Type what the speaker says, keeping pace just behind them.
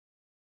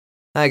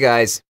Hi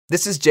guys,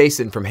 this is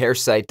Jason from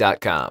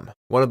HairSite.com,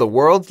 one of the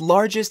world's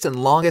largest and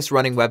longest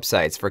running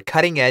websites for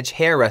cutting-edge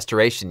hair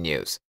restoration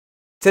news.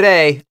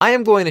 Today, I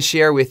am going to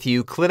share with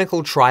you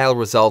clinical trial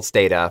results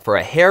data for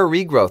a hair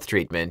regrowth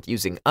treatment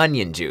using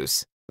onion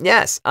juice.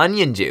 Yes,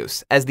 onion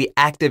juice as the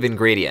active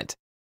ingredient.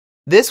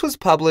 This was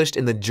published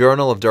in the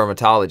Journal of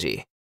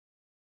Dermatology.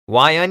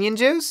 Why onion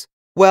juice?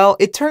 Well,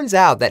 it turns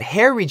out that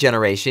hair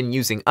regeneration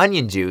using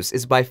onion juice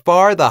is by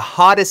far the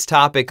hottest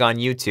topic on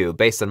YouTube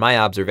based on my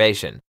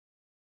observation.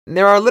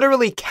 There are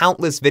literally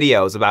countless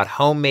videos about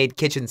homemade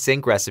kitchen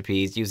sink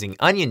recipes using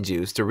onion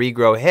juice to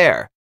regrow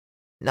hair.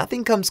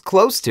 Nothing comes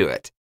close to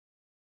it.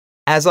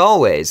 As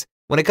always,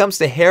 when it comes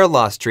to hair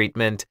loss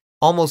treatment,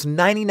 almost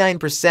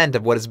 99%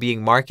 of what is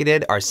being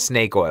marketed are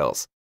snake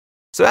oils.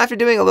 So after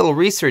doing a little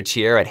research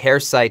here at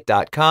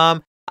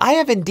HairSite.com, I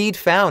have indeed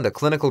found a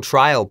clinical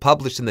trial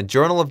published in the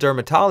Journal of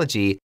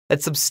Dermatology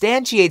that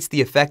substantiates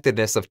the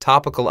effectiveness of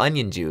topical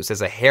onion juice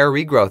as a hair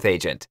regrowth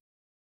agent.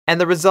 And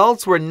the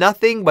results were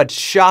nothing but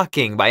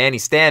shocking by any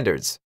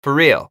standards, for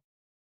real.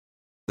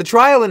 The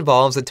trial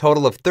involves a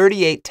total of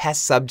 38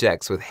 test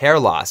subjects with hair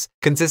loss,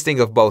 consisting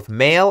of both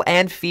male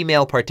and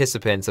female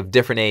participants of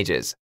different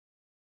ages.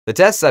 The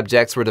test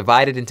subjects were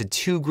divided into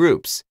two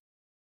groups.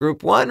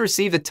 Group 1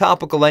 received the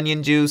topical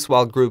onion juice,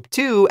 while Group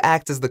 2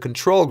 acts as the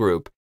control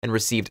group and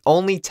received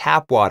only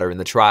tap water in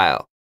the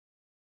trial.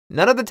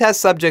 None of the test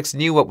subjects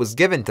knew what was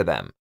given to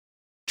them.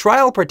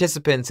 Trial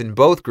participants in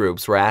both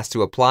groups were asked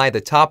to apply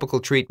the topical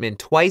treatment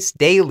twice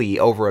daily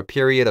over a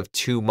period of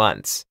 2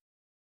 months.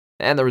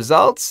 And the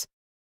results?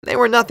 They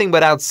were nothing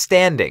but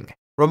outstanding,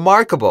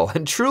 remarkable,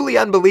 and truly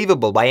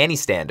unbelievable by any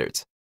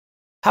standards.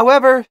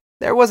 However,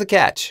 there was a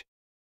catch.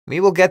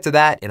 We will get to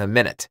that in a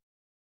minute.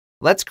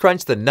 Let's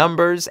crunch the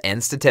numbers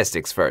and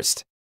statistics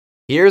first.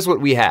 Here's what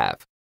we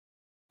have.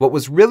 What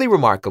was really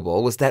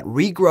remarkable was that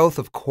regrowth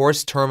of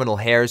coarse terminal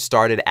hairs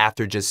started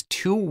after just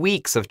 2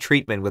 weeks of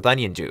treatment with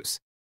onion juice.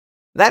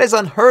 That is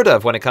unheard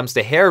of when it comes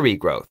to hair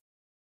regrowth.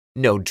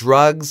 No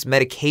drugs,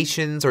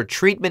 medications, or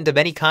treatment of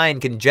any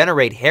kind can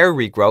generate hair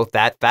regrowth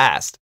that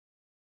fast.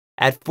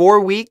 At 4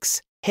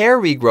 weeks,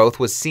 hair regrowth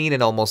was seen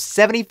in almost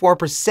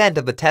 74%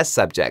 of the test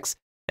subjects,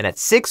 and at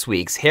 6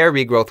 weeks, hair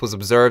regrowth was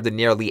observed in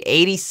nearly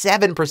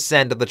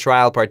 87% of the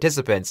trial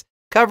participants,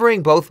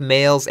 covering both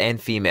males and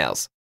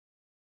females.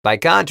 By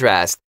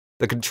contrast,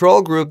 the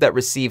control group that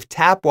received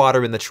tap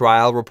water in the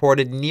trial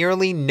reported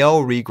nearly no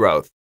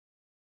regrowth.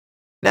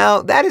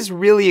 Now, that is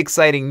really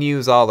exciting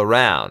news all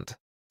around.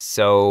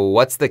 So,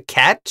 what's the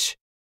catch?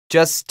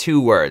 Just 2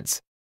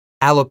 words.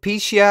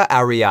 Alopecia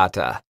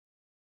areata.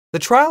 The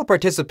trial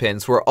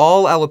participants were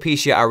all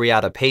alopecia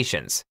areata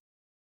patients.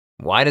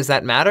 Why does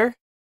that matter?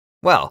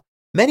 Well,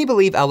 many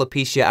believe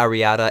alopecia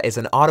areata is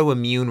an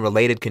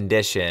autoimmune-related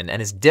condition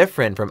and is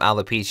different from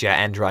alopecia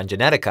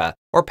androgenetica,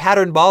 or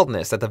pattern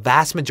baldness that the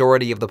vast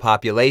majority of the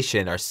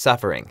population are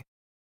suffering.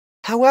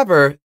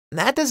 However,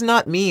 that does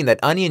not mean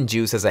that onion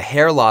juice as a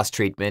hair loss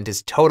treatment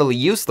is totally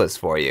useless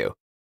for you.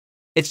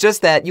 It's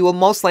just that you will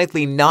most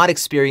likely not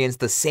experience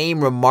the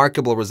same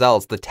remarkable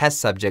results the test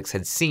subjects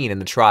had seen in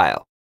the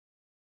trial.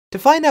 To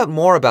find out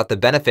more about the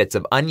benefits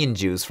of onion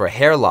juice for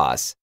hair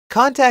loss,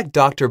 contact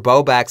Dr.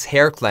 Bobak's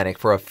hair clinic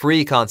for a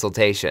free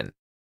consultation.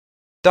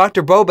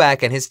 Dr.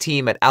 Bobak and his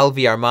team at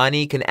Alvi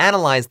Armani can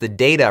analyze the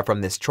data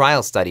from this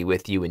trial study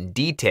with you in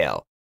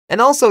detail, and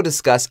also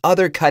discuss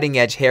other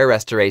cutting-edge hair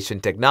restoration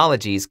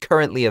technologies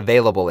currently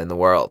available in the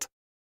world.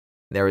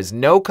 There is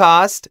no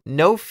cost,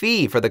 no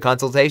fee for the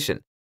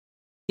consultation.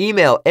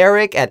 Email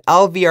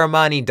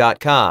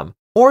eric@alviarmani.com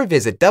or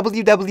visit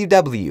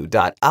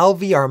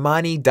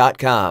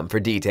www.alviarmani.com for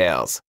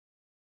details.